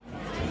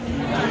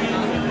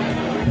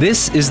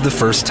This is The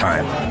First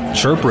Time,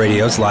 Chirp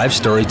Radio's live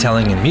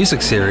storytelling and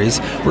music series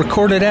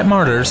recorded at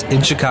Martyrs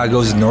in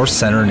Chicago's North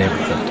Center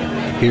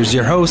neighborhood. Here's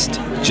your host,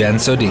 Jen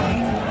Sodini.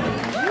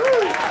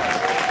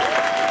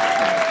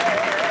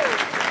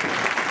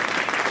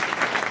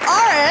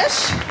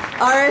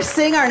 Arish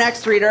Singh, our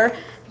next reader,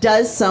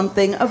 does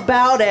something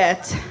about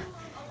it.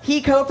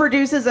 He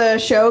co-produces a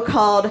show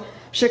called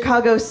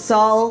Chicago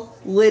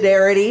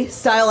Solidarity,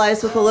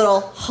 stylized with a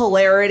little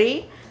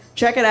hilarity.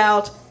 Check it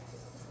out.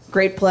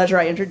 Great pleasure,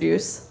 I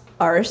introduce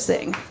Arish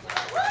Singh.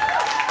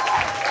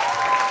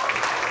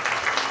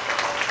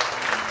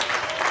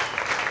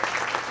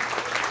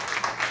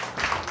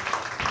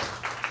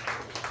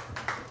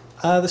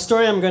 The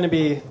story I'm going to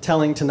be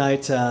telling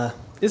tonight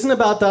isn't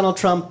about Donald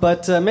Trump,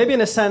 but maybe in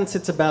a sense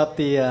it's about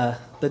the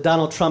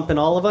Donald Trump in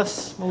all of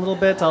us a little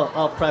bit.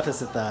 I'll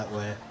preface it that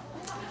way.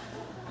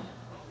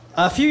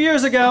 A few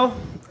years ago,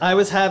 I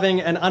was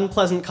having an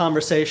unpleasant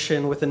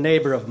conversation with a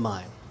neighbor of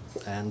mine.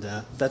 And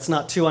that's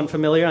not too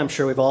unfamiliar. I'm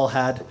sure we've all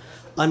had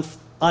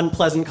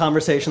unpleasant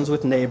conversations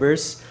with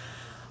neighbors.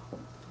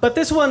 But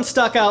this one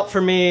stuck out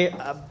for me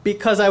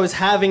because I was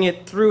having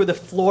it through the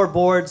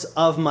floorboards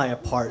of my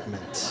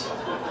apartment.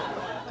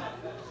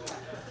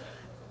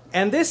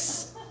 And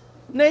this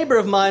neighbor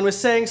of mine was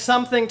saying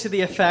something to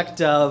the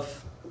effect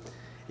of,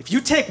 if you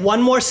take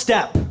one more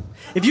step,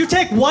 if you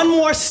take one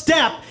more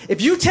step,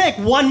 if you take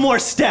one more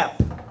step.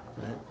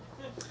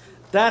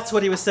 That's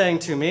what he was saying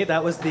to me.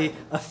 That was the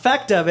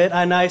effect of it,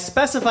 and I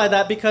specify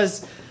that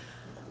because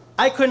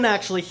I couldn't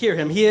actually hear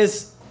him. He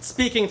is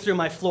speaking through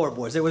my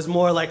floorboards. It was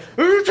more like,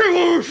 if you take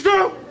one more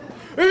step,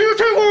 if you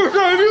take one more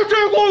step, if you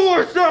take one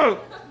more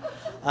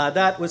step.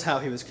 That was how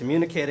he was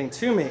communicating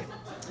to me.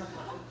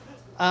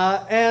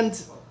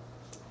 And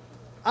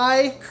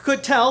I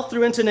could tell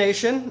through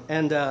intonation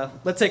and,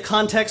 let's say,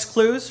 context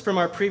clues from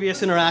our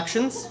previous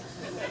interactions,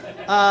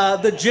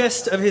 the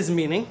gist of his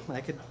meaning.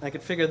 I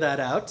could figure that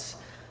out.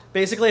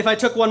 Basically, if I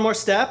took one more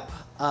step,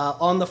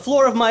 on the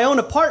floor of my own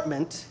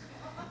apartment,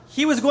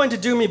 he was going to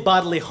do me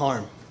bodily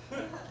harm.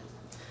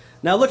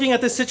 Now, looking at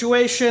this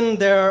situation,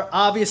 there are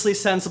obviously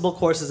sensible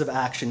courses of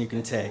action you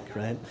can take,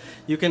 right?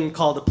 You can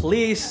call the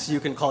police, you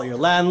can call your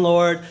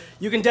landlord,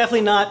 you can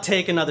definitely not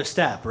take another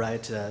step,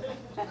 right?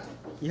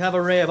 You have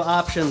an array of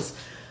options.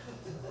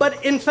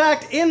 But in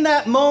fact, in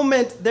that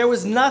moment, there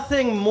was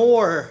nothing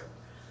more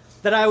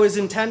that I was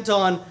intent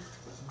on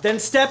than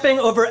stepping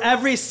over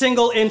every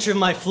single inch of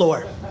my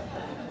floor.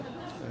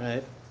 All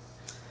right.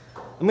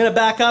 I'm going to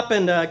back up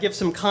and give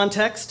some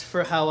context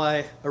for how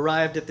I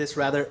arrived at this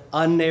rather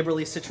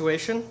unneighborly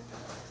situation.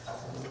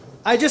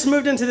 I just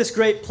moved into this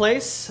great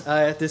place,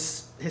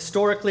 this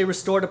historically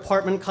restored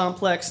apartment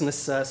complex in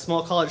this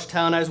small college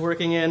town I was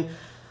working in.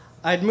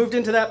 I'd moved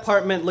into that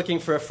apartment looking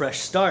for a fresh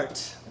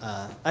start.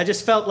 I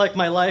just felt like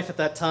my life at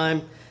that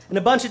time, in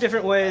a bunch of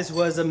different ways,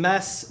 was a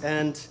mess,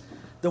 and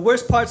the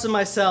worst parts of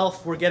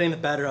myself were getting the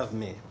better of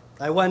me.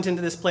 I went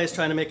into this place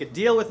trying to make a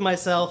deal with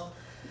myself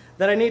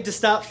that I need to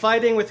stop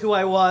fighting with who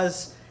I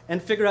was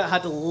and figure out how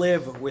to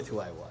live with who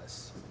I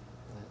was.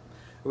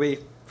 Are we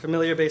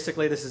familiar,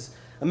 basically? This is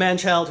a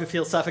man-child who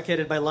feels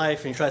suffocated by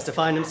life and he tries to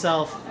find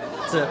himself.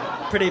 It's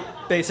a pretty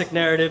basic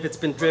narrative. It's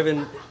been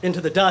driven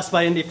into the dust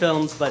by indie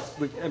films, but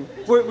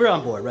we're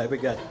on board, right? We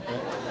got it.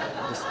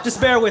 Right?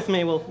 Just bear with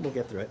me. We'll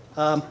get through it.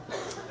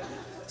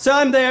 So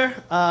I'm there,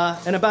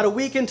 and about a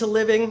week into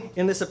living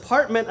in this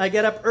apartment, I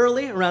get up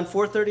early, around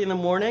 4:30 in the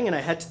morning, and I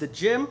head to the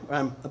gym, or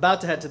I'm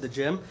about to head to the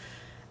gym,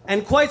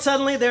 and quite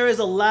suddenly there is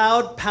a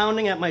loud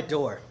pounding at my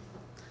door.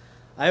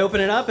 I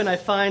open it up, and I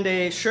find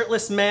a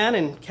shirtless man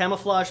in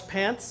camouflage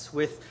pants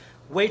with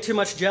way too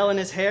much gel in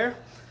his hair,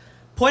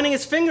 pointing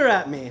his finger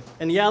at me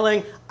and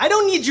yelling, "I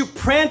don't need you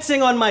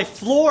prancing on my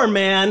floor,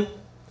 man.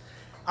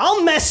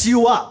 I'll mess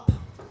you up."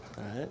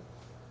 All right?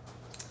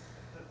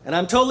 And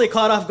I'm totally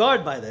caught off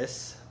guard by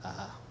this.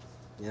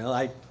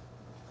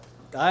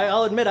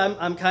 I'll admit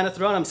I'm kind of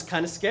thrown. I'm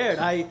kind of scared.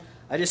 I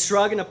just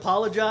shrug and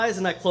apologize,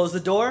 and I close the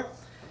door,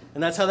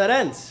 and that's how that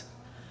ends.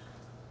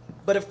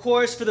 But of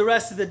course, for the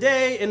rest of the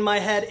day, in my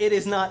head, it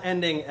is not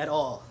ending at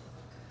all.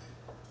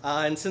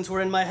 And since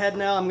we're in my head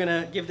now, I'm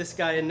going to give this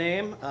guy a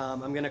name.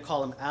 I'm going to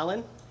call him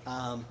Alan.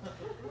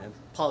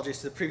 Apologies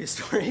to the previous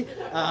story.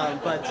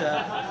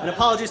 And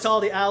apologies to all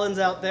the Allens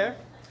out there.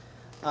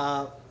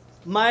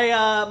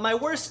 My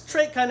worst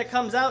trait kind of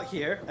comes out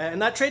here,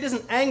 and that trait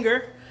isn't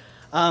anger.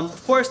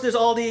 Of course, there's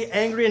all the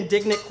angry,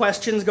 indignant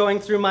questions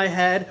going through my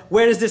head.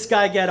 Where does this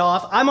guy get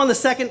off? I'm on the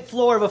second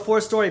floor of a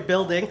 4-story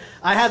building.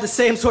 I have the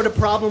same sort of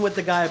problem with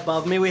the guy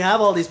above me. We have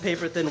all these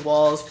paper-thin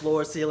walls,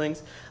 floor,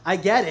 ceilings. I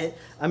get it.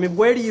 I mean,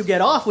 where do you get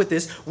off with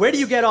this? Where do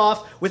you get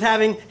off with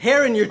having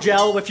hair in your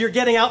gel if you're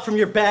getting out from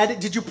your bed?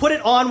 Did you put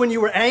it on when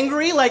you were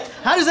angry? Like,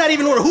 how does that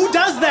even work? Who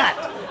does that?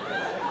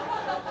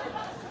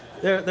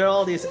 There are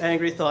all these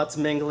angry thoughts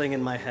mingling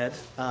in my head.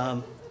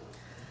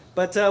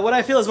 But what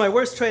I feel is my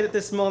worst trait at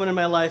this moment in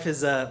my life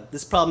is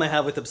this problem I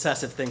have with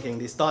obsessive thinking,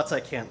 these thoughts I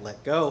can't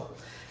let go.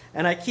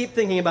 And I keep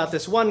thinking about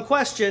this one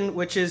question,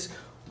 which is,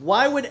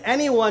 why would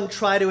anyone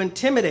try to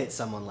intimidate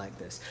someone like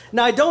this?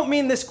 Now, I don't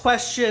mean this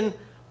question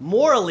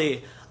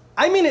morally,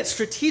 I mean it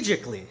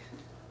strategically.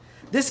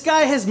 This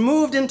guy has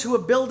moved into a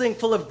building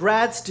full of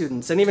grad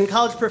students and even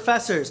college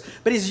professors,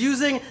 but he's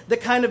using the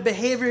kind of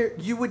behavior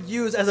you would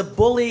use as a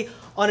bully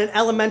on an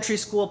elementary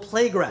school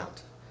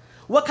playground.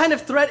 What kind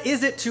of threat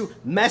is it to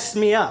mess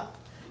me up?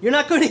 You're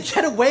not going to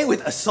get away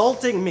with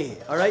assaulting me,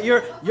 all right?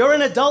 You're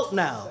an adult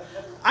now.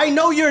 I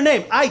know your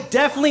name. I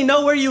definitely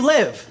know where you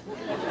live.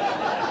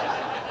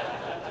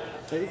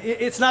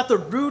 It's not the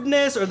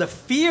rudeness or the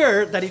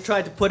fear that he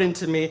tried to put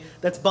into me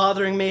that's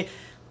bothering me.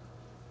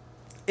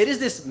 It is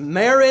this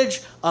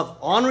marriage of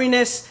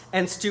orneriness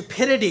and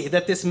stupidity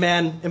that this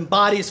man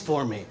embodies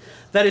for me,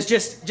 that is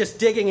just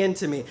digging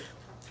into me.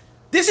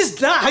 This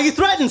is not how you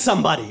threaten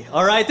somebody,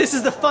 all right? This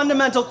is the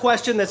fundamental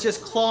question that's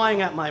just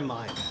clawing at my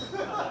mind.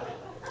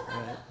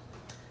 Right?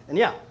 And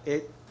yeah,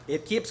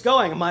 it keeps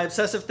going. My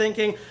obsessive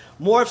thinking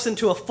morphs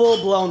into a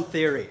full-blown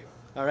theory,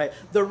 all right?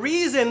 The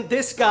reason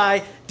this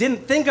guy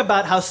didn't think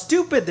about how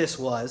stupid this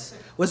was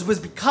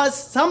because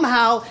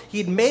somehow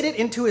he'd made it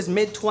into his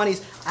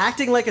mid-20s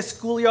acting like a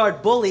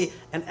schoolyard bully,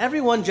 and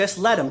everyone just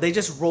let him. They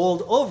just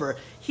rolled over.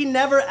 He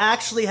never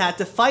actually had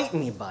to fight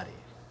anybody,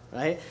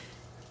 right?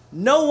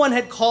 No one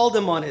had called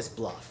him on his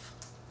bluff.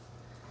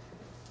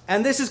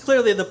 And this is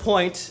clearly the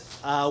point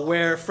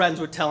where friends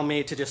would tell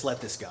me to just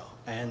let this go.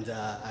 And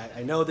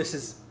I know this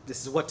is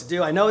what to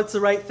do. I know it's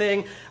the right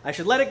thing. I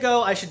should let it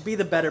go. I should be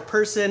the better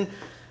person.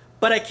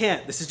 But I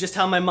can't. This is just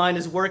how my mind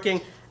is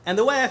working. And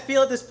the way I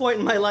feel at this point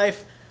in my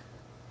life,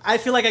 I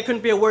feel like I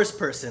couldn't be a worse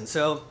person.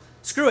 So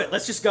screw it.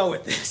 Let's just go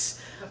with this.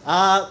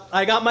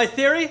 I got my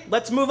theory.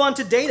 Let's move on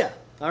to data.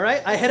 All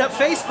right? I hit up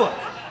Facebook.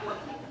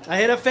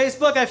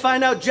 I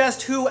find out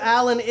just who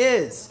Alan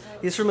is.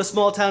 He's from a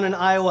small town in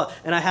Iowa,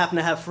 and I happen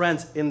to have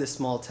friends in this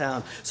small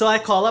town. So I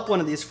call up one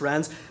of these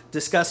friends,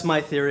 discuss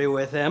my theory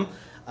with him.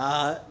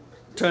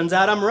 Turns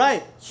out I'm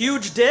right.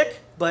 Huge dick,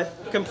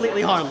 but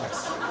completely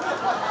harmless.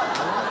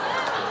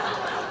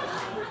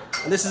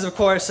 And this is, of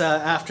course,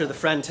 after the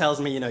friend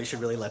tells me, you should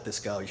really let this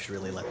go.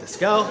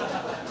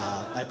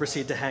 I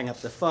proceed to hang up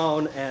the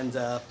phone, and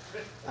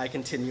I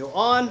continue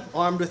on,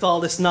 armed with all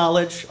this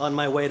knowledge, on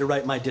my way to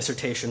write my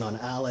dissertation on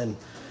Alan.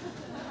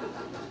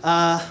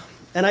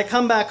 And I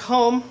come back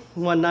home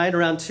one night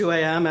around 2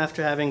 a.m.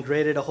 after having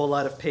graded a whole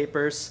lot of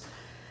papers.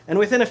 And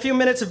within a few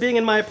minutes of being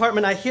in my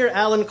apartment, I hear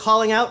Alan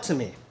calling out to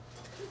me.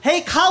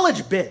 "Hey,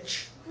 college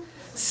bitch!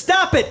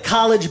 Stop it,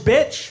 college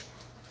bitch!"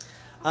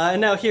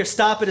 And now here,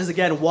 stop it is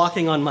again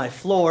walking on my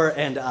floor,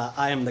 and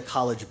I am the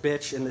college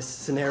bitch in this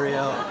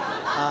scenario.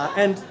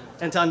 And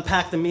to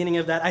unpack the meaning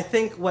of that, I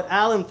think what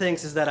Alan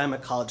thinks is that I'm a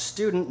college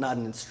student, not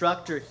an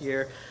instructor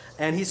here,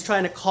 and he's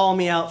trying to call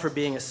me out for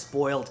being a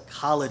spoiled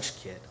college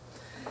kid.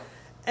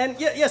 And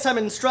yes, I'm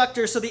an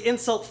instructor, so the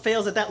insult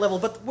fails at that level,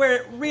 but where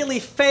it really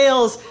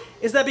fails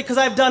is that because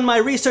I've done my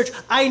research,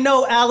 I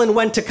know Alan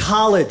went to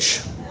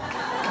college.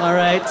 All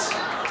right?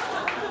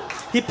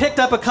 He picked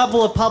up a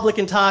couple of public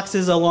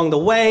intoxes along the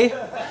way,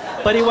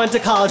 but he went to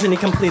college and he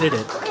completed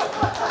it.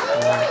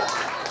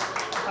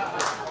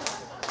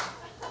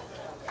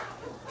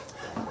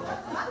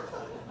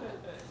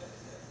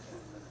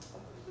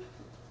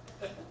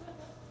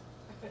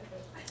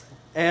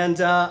 And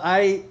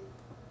I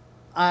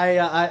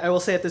will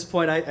say at this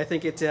point, I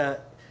think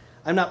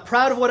I'm not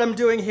proud of what I'm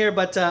doing here,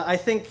 but I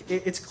think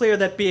it's clear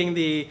that being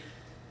the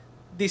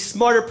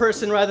smarter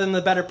person rather than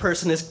the better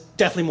person is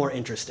definitely more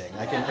interesting.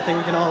 I think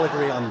we can all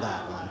agree on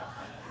that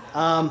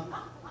one.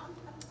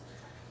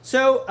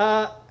 So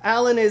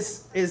Alan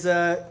is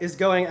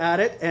going at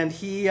it, and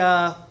he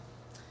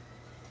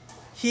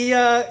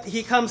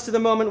comes to the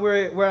moment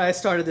where I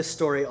started this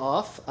story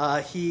off.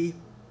 He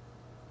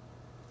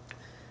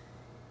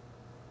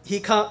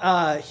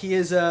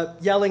is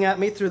yelling at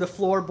me through the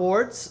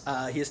floorboards.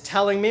 He is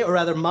telling me, or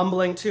rather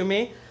mumbling to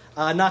me,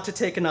 not to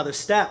take another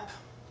step.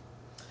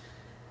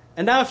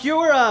 And now if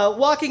you're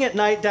walking at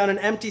night down an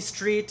empty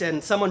street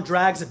and someone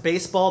drags a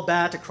baseball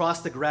bat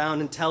across the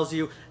ground and tells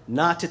you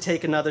not to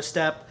take another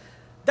step,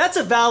 that's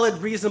a valid,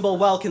 reasonable,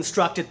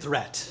 well-constructed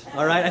threat,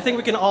 all right? I think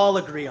we can all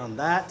agree on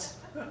that.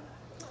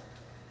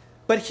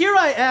 But here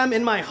I am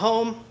in my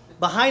home,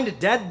 behind a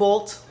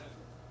deadbolt,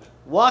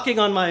 walking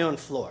on my own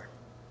floor.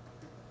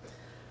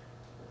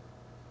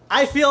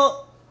 I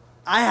feel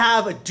I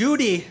have a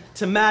duty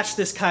to match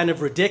this kind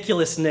of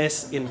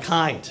ridiculousness in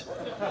kind.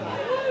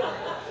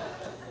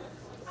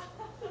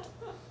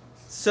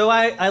 So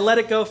I let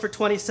it go for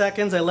 20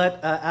 seconds. I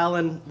let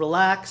Alan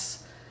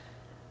relax.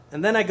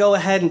 And then I go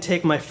ahead and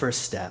take my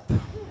first step.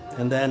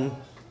 And then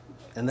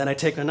I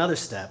take another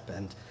step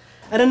and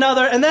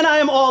another. And then I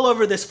am all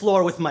over this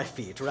floor with my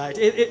feet, right?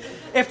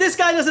 If this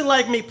guy doesn't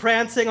like me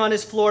prancing on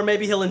his floor,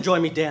 maybe he'll enjoy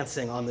me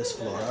dancing on this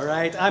floor, all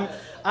right?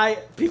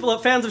 People,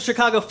 fans of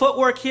Chicago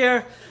footwork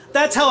here,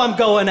 that's how I'm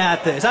going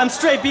at this. I'm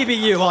straight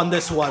BBU on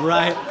this one,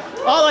 right?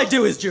 All I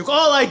do is juke.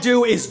 All I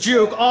do is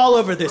juke all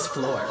over this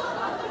floor.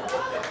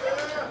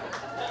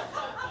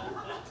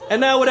 And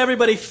now what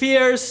everybody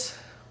fears,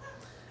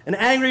 an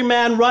angry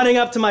man running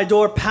up to my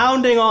door,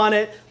 pounding on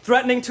it,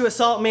 threatening to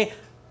assault me,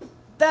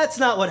 that's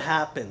not what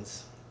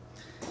happens.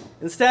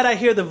 Instead, I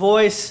hear the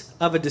voice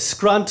of a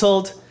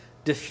disgruntled,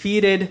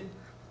 defeated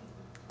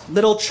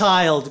little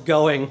child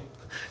going,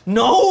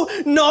 "No,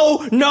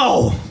 no,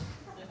 no!"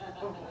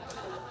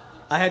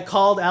 I had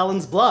called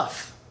Alan's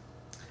bluff.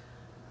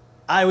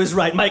 I was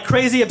right. My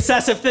crazy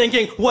obsessive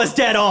thinking was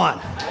dead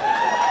on.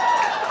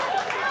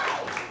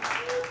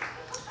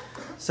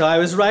 So I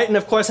was right, and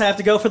of course I have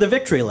to go for the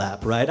victory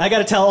lap, right? I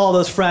gotta tell all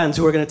those friends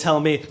who are gonna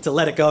tell me to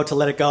let it go,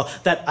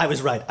 that I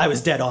was right, I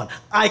was dead on.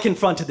 I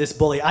confronted this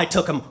bully, I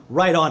took him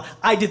right on,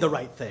 I did the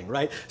right thing,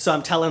 right? So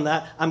I'm telling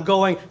that, I'm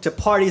going to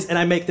parties, and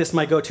I make this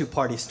my go-to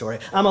party story.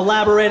 I'm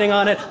elaborating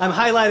on it, I'm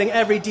highlighting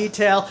every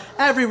detail,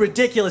 every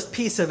ridiculous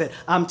piece of it.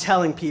 I'm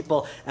telling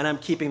people, and I'm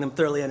keeping them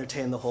thoroughly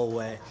entertained the whole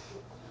way.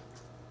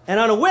 And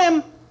on a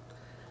whim,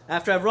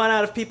 after I've run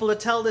out of people to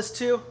tell this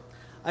to,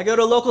 I go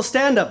to a local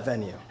stand-up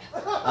venue.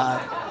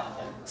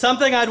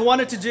 Something I'd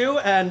wanted to do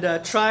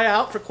and try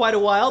out for quite a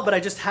while, but I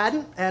just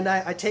hadn't. And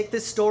I take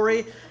this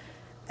story,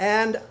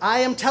 and I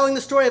am telling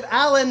the story of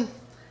Alan,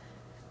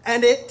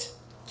 and it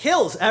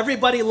kills.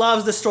 Everybody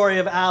loves the story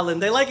of Alan.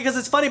 They like it because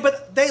it's funny,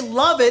 but they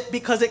love it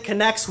because it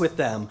connects with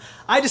them.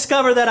 I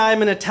discover that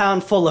I'm in a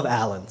town full of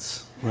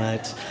Alans,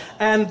 right?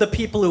 And the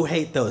people who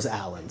hate those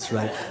Alans,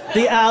 right?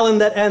 The Alan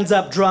that ends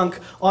up drunk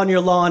on your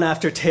lawn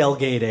after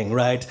tailgating,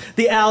 right?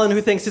 The Alan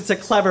who thinks it's a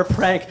clever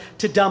prank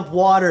to dump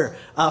water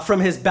from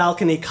his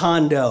balcony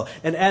condo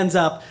and ends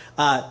up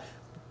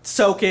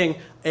soaking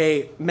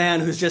a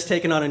man who's just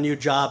taken on a new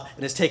job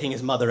and is taking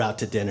his mother out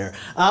to dinner.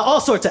 All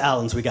sorts of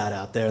Alans we got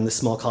out there in this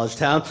small college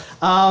town.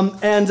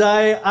 And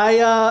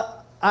I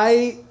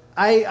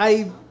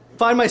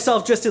find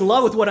myself just in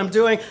love with what I'm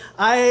doing.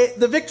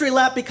 The victory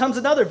lap becomes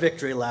another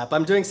victory lap.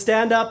 I'm doing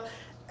stand-up,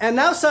 and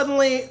now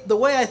suddenly the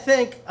way I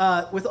think,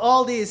 with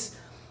all this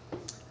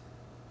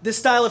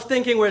style of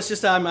thinking where it's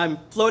just I'm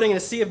floating in a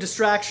sea of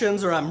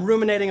distractions or I'm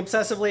ruminating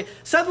obsessively,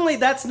 suddenly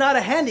that's not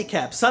a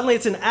handicap. Suddenly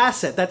it's an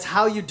asset. That's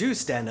how you do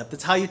stand-up.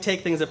 That's how you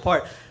take things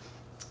apart.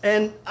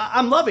 And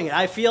I'm loving it.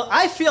 I feel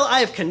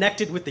I have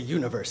connected with the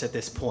universe at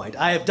this point.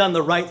 I have done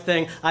the right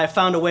thing. I have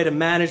found a way to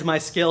manage my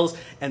skills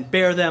and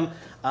bear them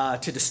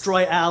to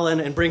destroy Alan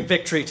and bring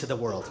victory to the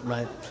world,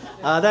 right?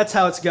 That's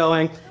how it's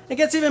going. It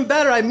gets even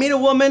better. I meet a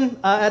woman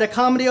at a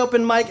comedy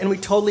open mic, and we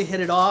totally hit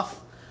it off.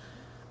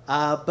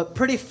 But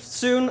pretty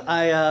soon,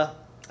 I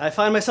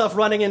find myself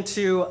running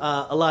into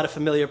a lot of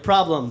familiar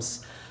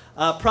problems.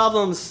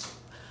 Problems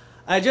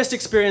I just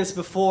experienced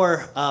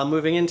before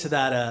moving into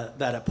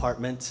that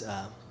apartment.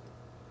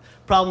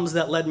 Problems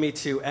that led me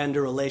to end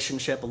a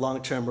relationship, a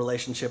long-term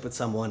relationship with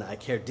someone I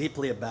care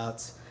deeply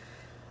about.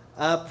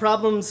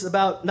 Problems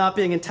about not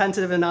being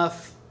attentive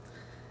enough,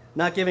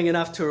 not giving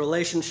enough to a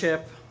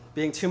relationship,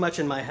 being too much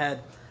in my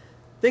head.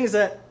 Things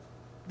that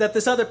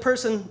this other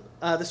person,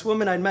 this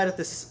woman I'd met at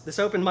this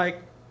open mic,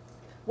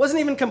 wasn't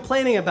even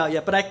complaining about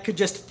yet, but I could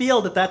just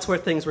feel that that's where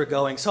things were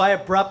going, so I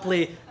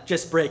abruptly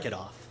just break it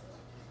off.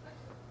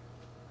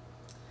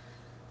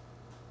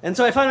 And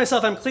so I find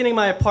myself, I'm cleaning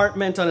my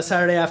apartment on a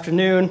Saturday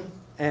afternoon,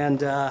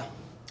 and I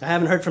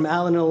haven't heard from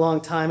Alan in a long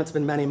time. It's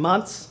been many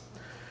months.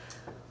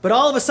 But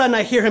all of a sudden,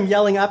 I hear him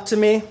yelling up to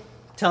me,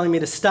 telling me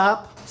to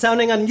stop,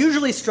 sounding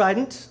unusually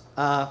strident,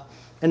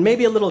 and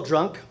maybe a little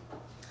drunk.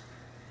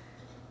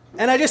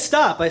 And I just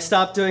stop. I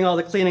stop doing all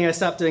the cleaning. I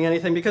stop doing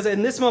anything, because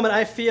in this moment,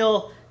 I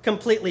feel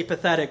completely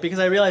pathetic, because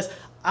I realize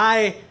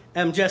I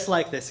am just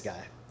like this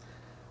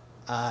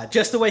guy.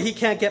 Just the way he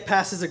can't get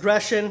past his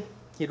aggression,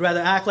 he'd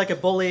rather act like a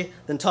bully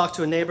than talk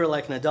to a neighbor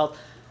like an adult.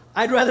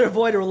 I'd rather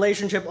avoid a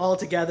relationship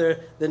altogether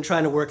than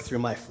trying to work through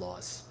my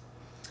flaws.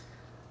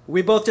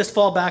 We both just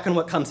fall back on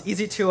what comes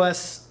easy to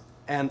us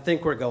and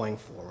think we're going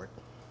forward.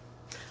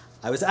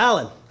 I was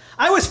Alan.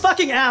 I was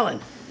fucking Alan.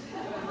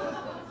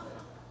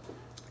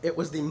 It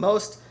was the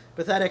most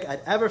pathetic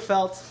I'd ever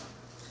felt.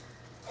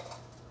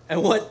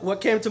 And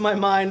what came to my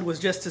mind was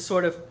just to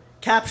sort of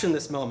caption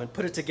this moment,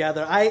 put it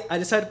together. I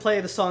decided to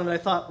play the song that I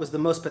thought was the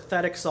most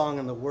pathetic song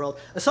in the world.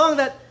 A song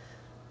that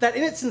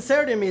in its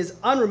sincerity to me is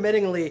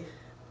unremittingly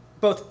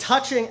both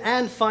touching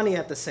and funny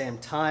at the same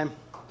time.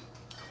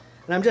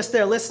 And I'm just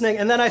there listening,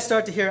 and then I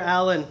start to hear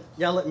Alan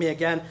yell at me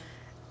again.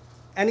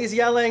 And he's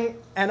yelling,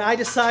 and I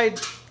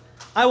decide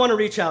I want to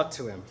reach out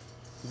to him.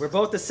 We're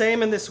both the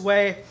same in this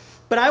way,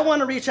 but I want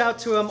to reach out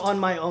to him on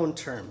my own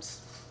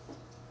terms,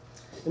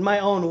 in my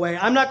own way.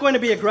 I'm not going to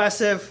be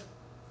aggressive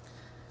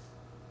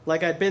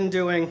like I'd been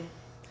doing.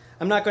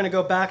 I'm not going to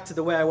go back to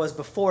the way I was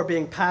before,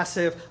 being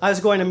passive. I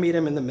was going to meet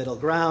him in the middle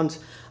ground.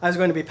 I was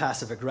going to be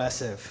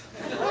passive-aggressive.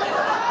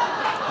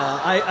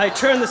 I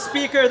turn the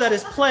speaker that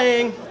is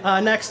playing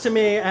next to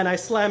me, and I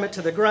slam it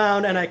to the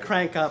ground, and I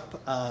crank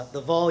up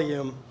the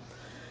volume.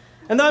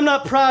 And though I'm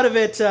not proud of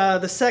it,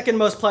 the second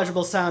most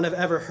pleasurable sound I've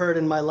ever heard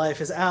in my life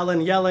is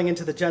Alan yelling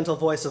into the gentle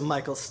voice of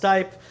Michael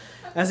Stipe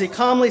as he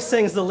calmly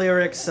sings the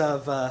lyrics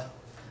of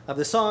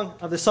the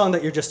song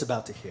that you're just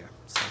about to hear.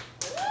 So.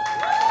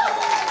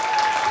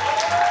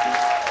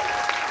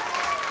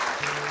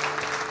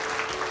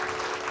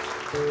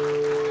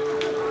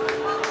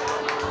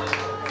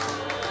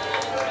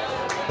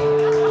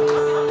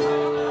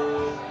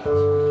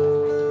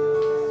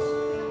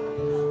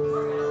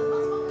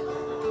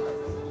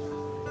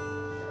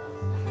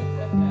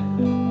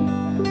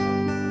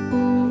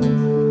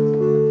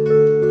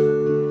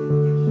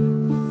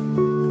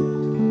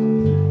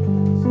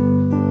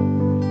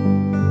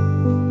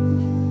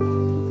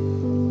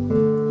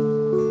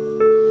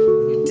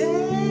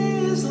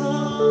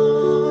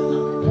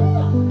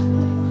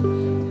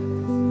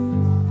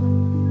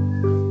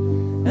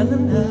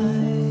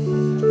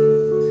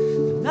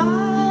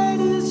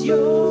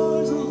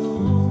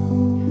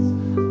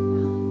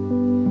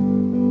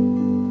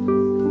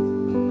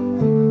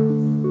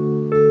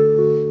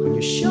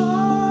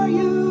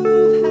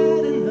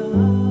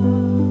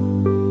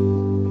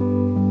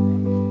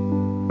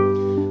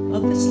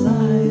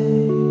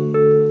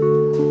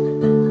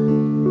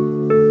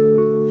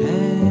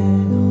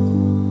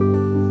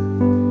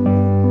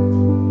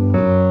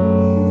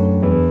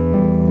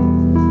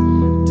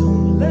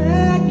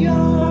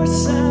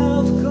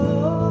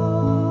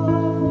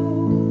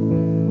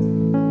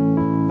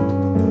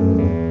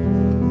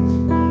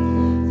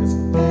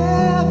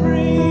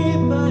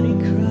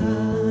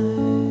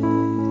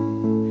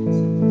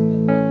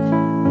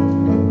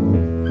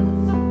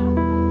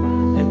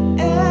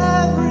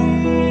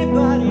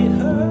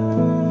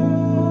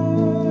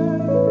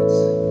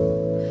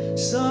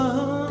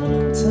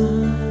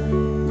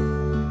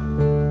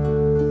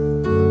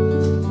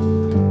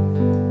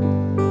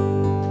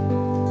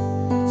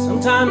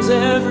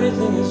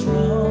 everything is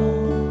wrong.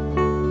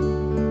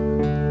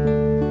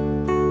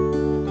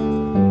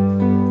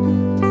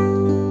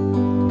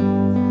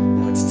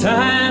 Now it's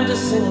time to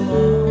sing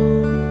along.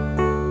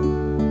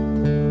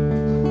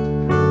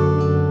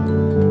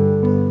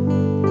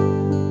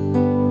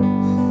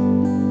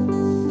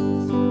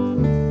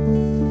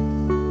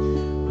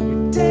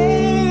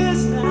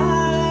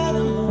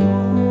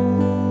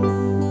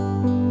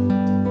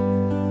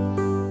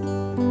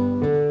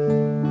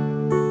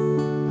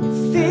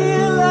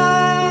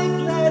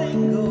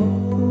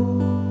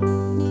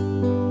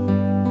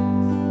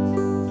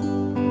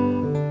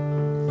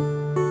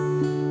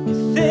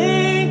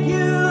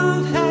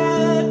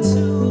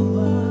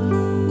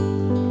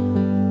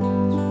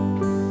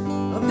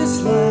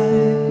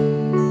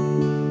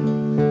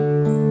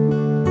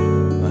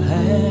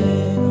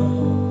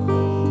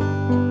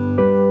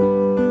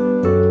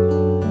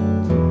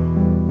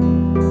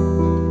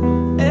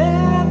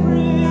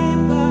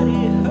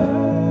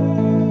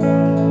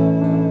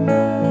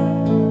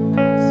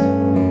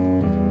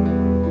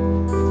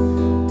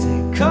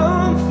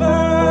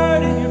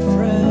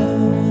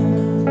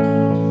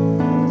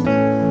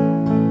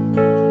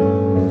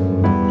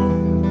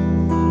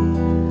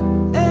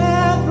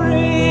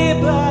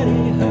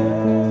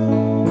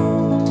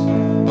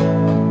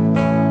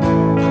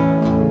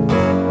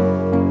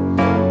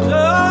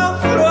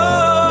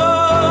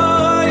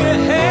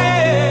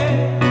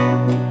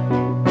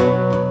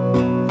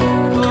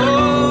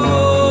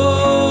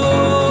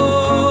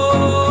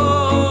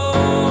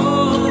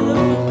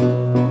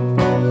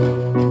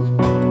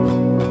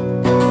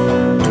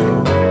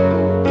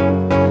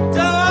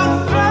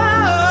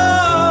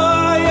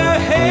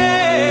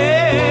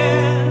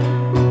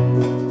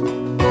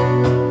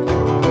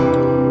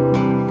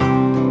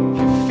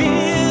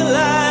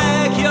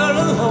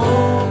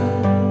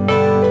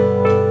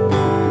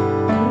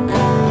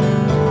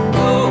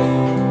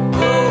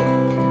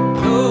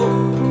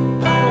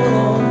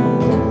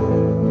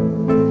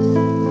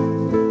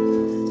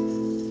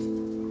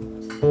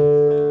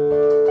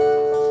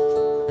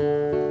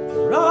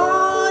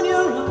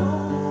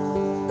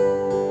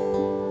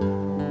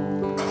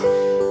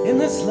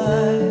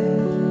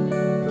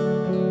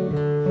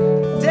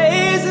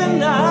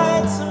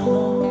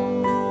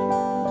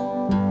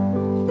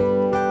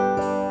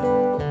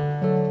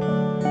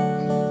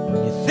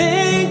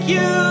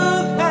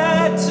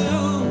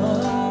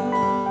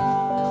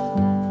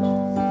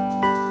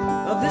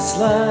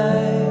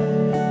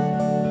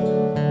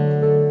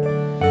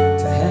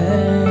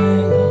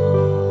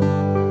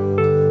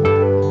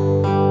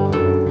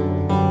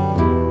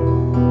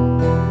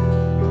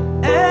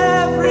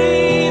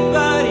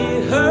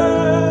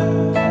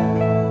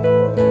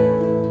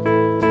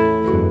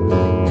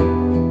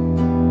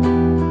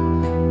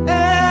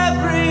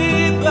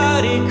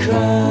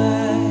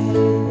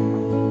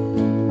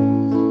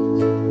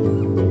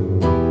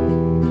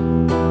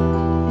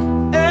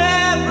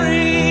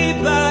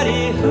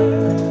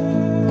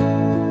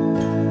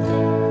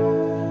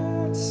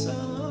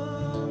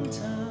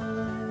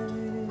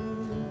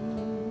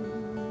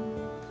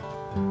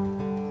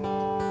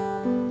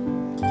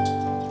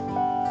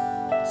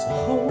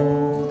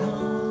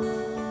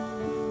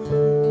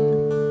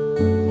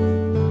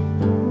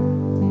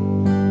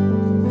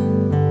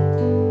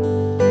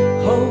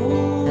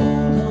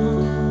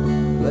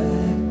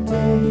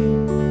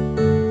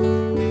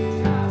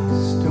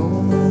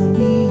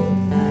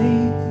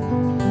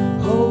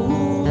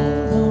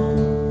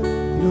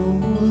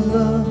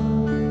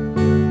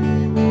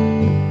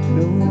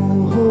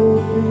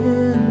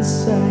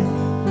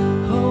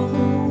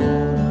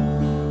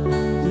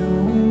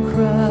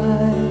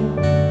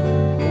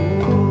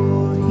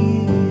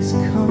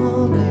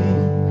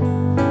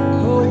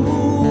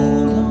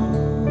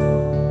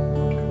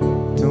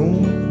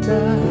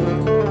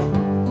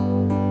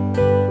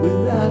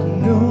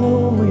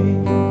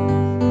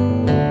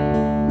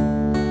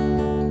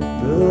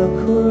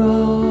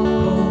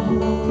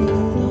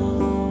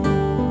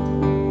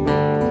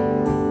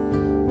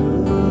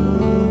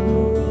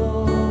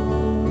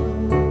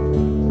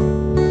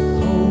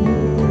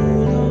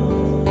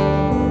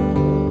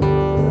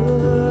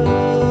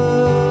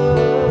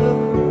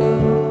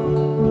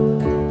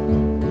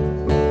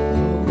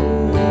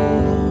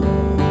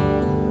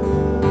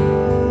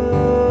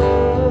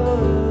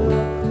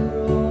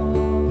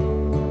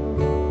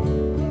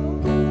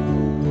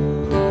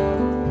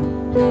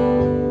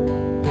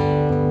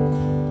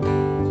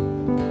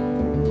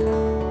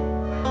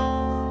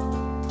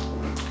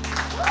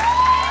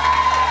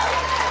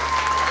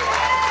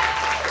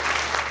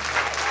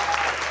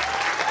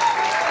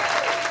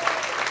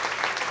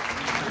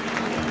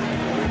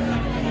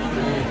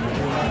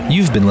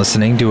 You've been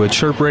listening to a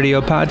Chirp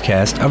Radio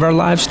podcast of our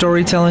live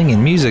storytelling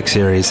and music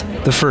series,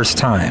 The First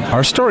Time.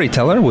 Our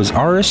storyteller was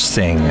Arish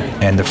Singh,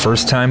 and The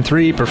First Time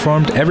 3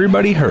 performed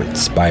Everybody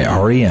Hurts by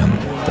R.E.M.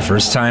 The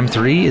First Time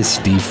 3 is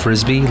Steve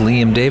Frisbee,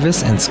 Liam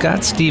Davis, and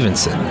Scott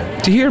Stevenson.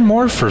 To hear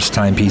more First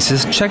Time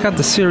pieces, check out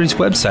the series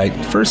website,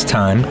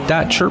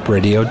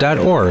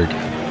 firsttime.chirpradio.org.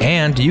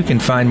 And you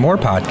can find more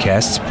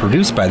podcasts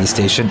produced by the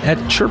station at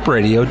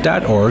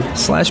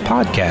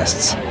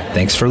chirpradio.org/podcasts.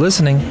 Thanks for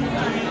listening.